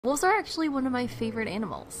Wolves are actually one of my favorite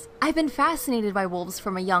animals. I've been fascinated by wolves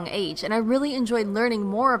from a young age, and I really enjoyed learning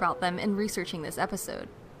more about them and researching this episode.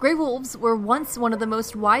 Gray wolves were once one of the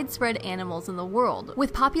most widespread animals in the world,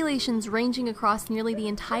 with populations ranging across nearly the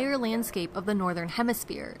entire landscape of the northern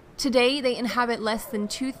hemisphere. Today, they inhabit less than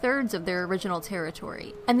 2/3 of their original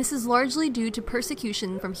territory, and this is largely due to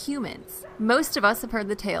persecution from humans. Most of us have heard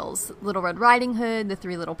the tales: Little Red Riding Hood, The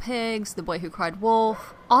Three Little Pigs, The Boy Who Cried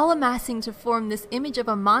Wolf, all amassing to form this image of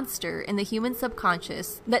a monster in the human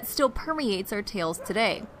subconscious that still permeates our tales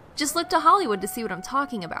today. Just look to Hollywood to see what I'm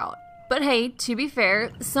talking about. But hey, to be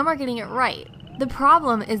fair, some are getting it right. The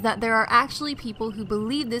problem is that there are actually people who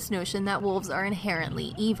believe this notion that wolves are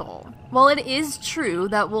inherently evil. While it is true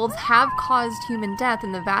that wolves have caused human death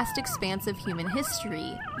in the vast expanse of human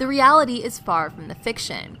history, the reality is far from the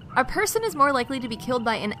fiction. A person is more likely to be killed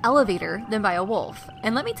by an elevator than by a wolf,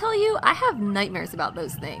 and let me tell you, I have nightmares about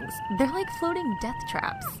those things. They're like floating death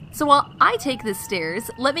traps. So while I take the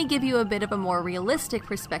stairs, let me give you a bit of a more realistic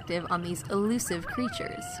perspective on these elusive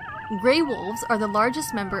creatures. Gray wolves are the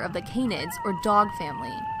largest member of the canids, or dog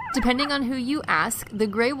family. Depending on who you ask, the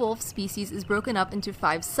gray wolf species is broken up into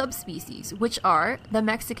 5 subspecies, which are the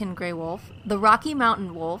Mexican gray wolf, the Rocky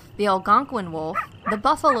Mountain wolf, the Algonquin wolf, the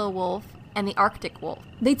buffalo wolf, and the Arctic wolf.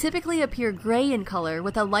 They typically appear gray in color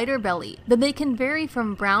with a lighter belly, but they can vary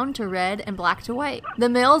from brown to red and black to white. The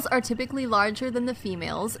males are typically larger than the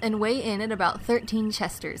females and weigh in at about 13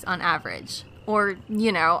 chesters on average, or,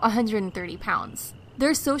 130 pounds.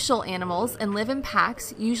 They're social animals and live in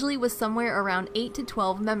packs, usually with somewhere around 8 to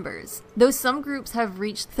 12 members, though some groups have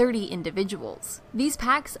reached 30 individuals. These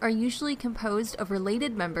packs are usually composed of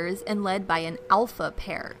related members and led by an alpha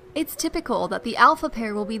pair. It's typical that the alpha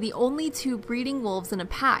pair will be the only 2 breeding wolves in a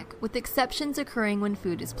pack, with exceptions occurring when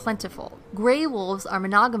food is plentiful. Gray wolves are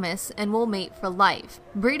monogamous and will mate for life.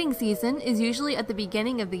 Breeding season is usually at the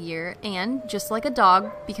beginning of the year, and, just like a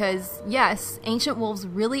dog, because yes, ancient wolves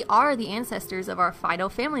really are the ancestors of our Fido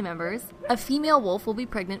family members, a female wolf will be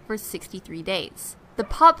pregnant for 63 days. The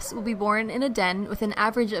pups will be born in a den with an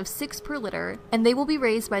average of 6 per litter, and they will be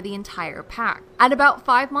raised by the entire pack. At about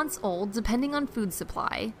 5 months old, depending on food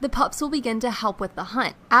supply, the pups will begin to help with the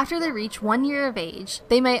hunt. After they reach 1 year of age,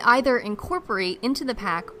 they may either incorporate into the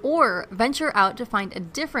pack or venture out to find a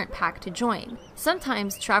different pack to join,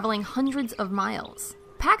 sometimes traveling hundreds of miles.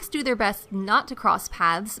 Packs do their best not to cross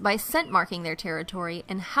paths by scent marking their territory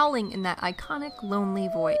and howling in that iconic lonely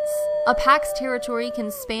voice. A pack's territory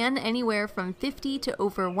can span anywhere from 50 to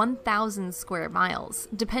over 1,000 square miles,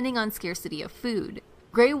 depending on scarcity of food.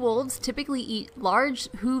 Gray wolves typically eat large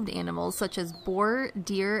hooved animals such as boar,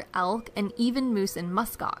 deer, elk, and even moose and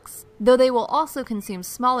muskox, though they will also consume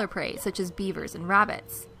smaller prey such as beavers and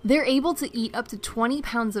rabbits. They're able to eat up to 20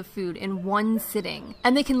 pounds of food in one sitting,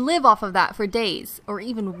 and they can live off of that for days, or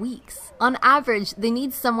even weeks. On average, they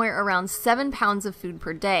need somewhere around 7 pounds of food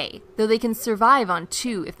per day, though they can survive on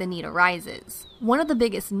 2 if the need arises. One of the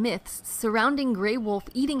biggest myths surrounding gray wolf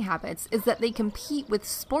eating habits is that they compete with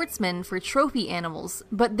sportsmen for trophy animals,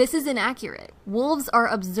 but this is inaccurate. Wolves are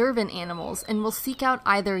observant animals and will seek out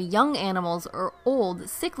either young animals or old,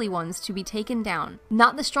 sickly ones to be taken down,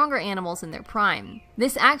 not the stronger animals in their prime.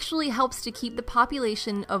 This actually helps to keep the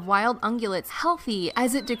population of wild ungulates healthy,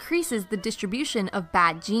 as it decreases the distribution of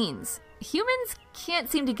bad genes. Humans can't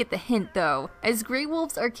seem to get the hint though, as gray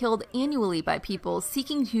wolves are killed annually by people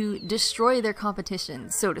seeking to destroy their competition,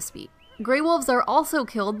 so to speak. Gray wolves are also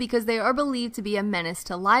killed because they are believed to be a menace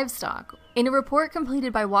to livestock. In a report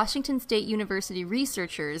completed by Washington State University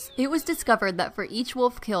researchers, it was discovered that for each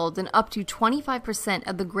wolf killed in up to 25%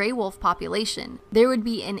 of the gray wolf population, there would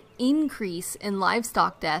be an increase in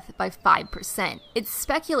livestock death by 5%. It's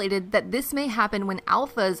speculated that this may happen when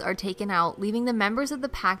alphas are taken out, leaving the members of the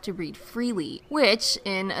pack to breed freely, which,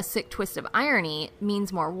 in a sick twist of irony,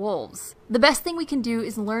 means more wolves. The best thing we can do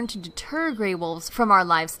is learn to deter gray wolves from our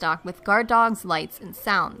livestock with guard dogs, lights, and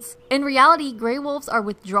sounds. In reality, gray wolves are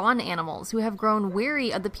withdrawn animals who have grown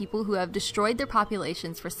weary of the people who have destroyed their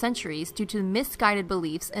populations for centuries due to misguided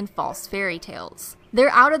beliefs and false fairy tales.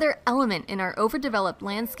 They're out of their element in our overdeveloped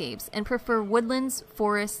landscapes and prefer woodlands,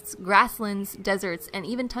 forests, grasslands, deserts, and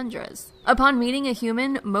even tundras. Upon meeting a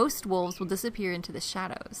human, most wolves will disappear into the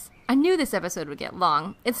shadows. I knew this episode would get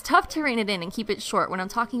long. It's tough to rein it in and keep it short when I'm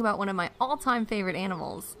talking about one of my all-time favorite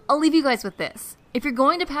animals. I'll leave you guys with this. If you're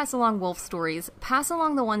going to pass along wolf stories, pass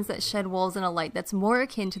along the ones that shed wolves in a light that's more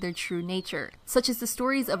akin to their true nature, such as the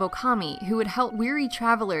stories of Okami, who would help weary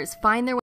travelers find their way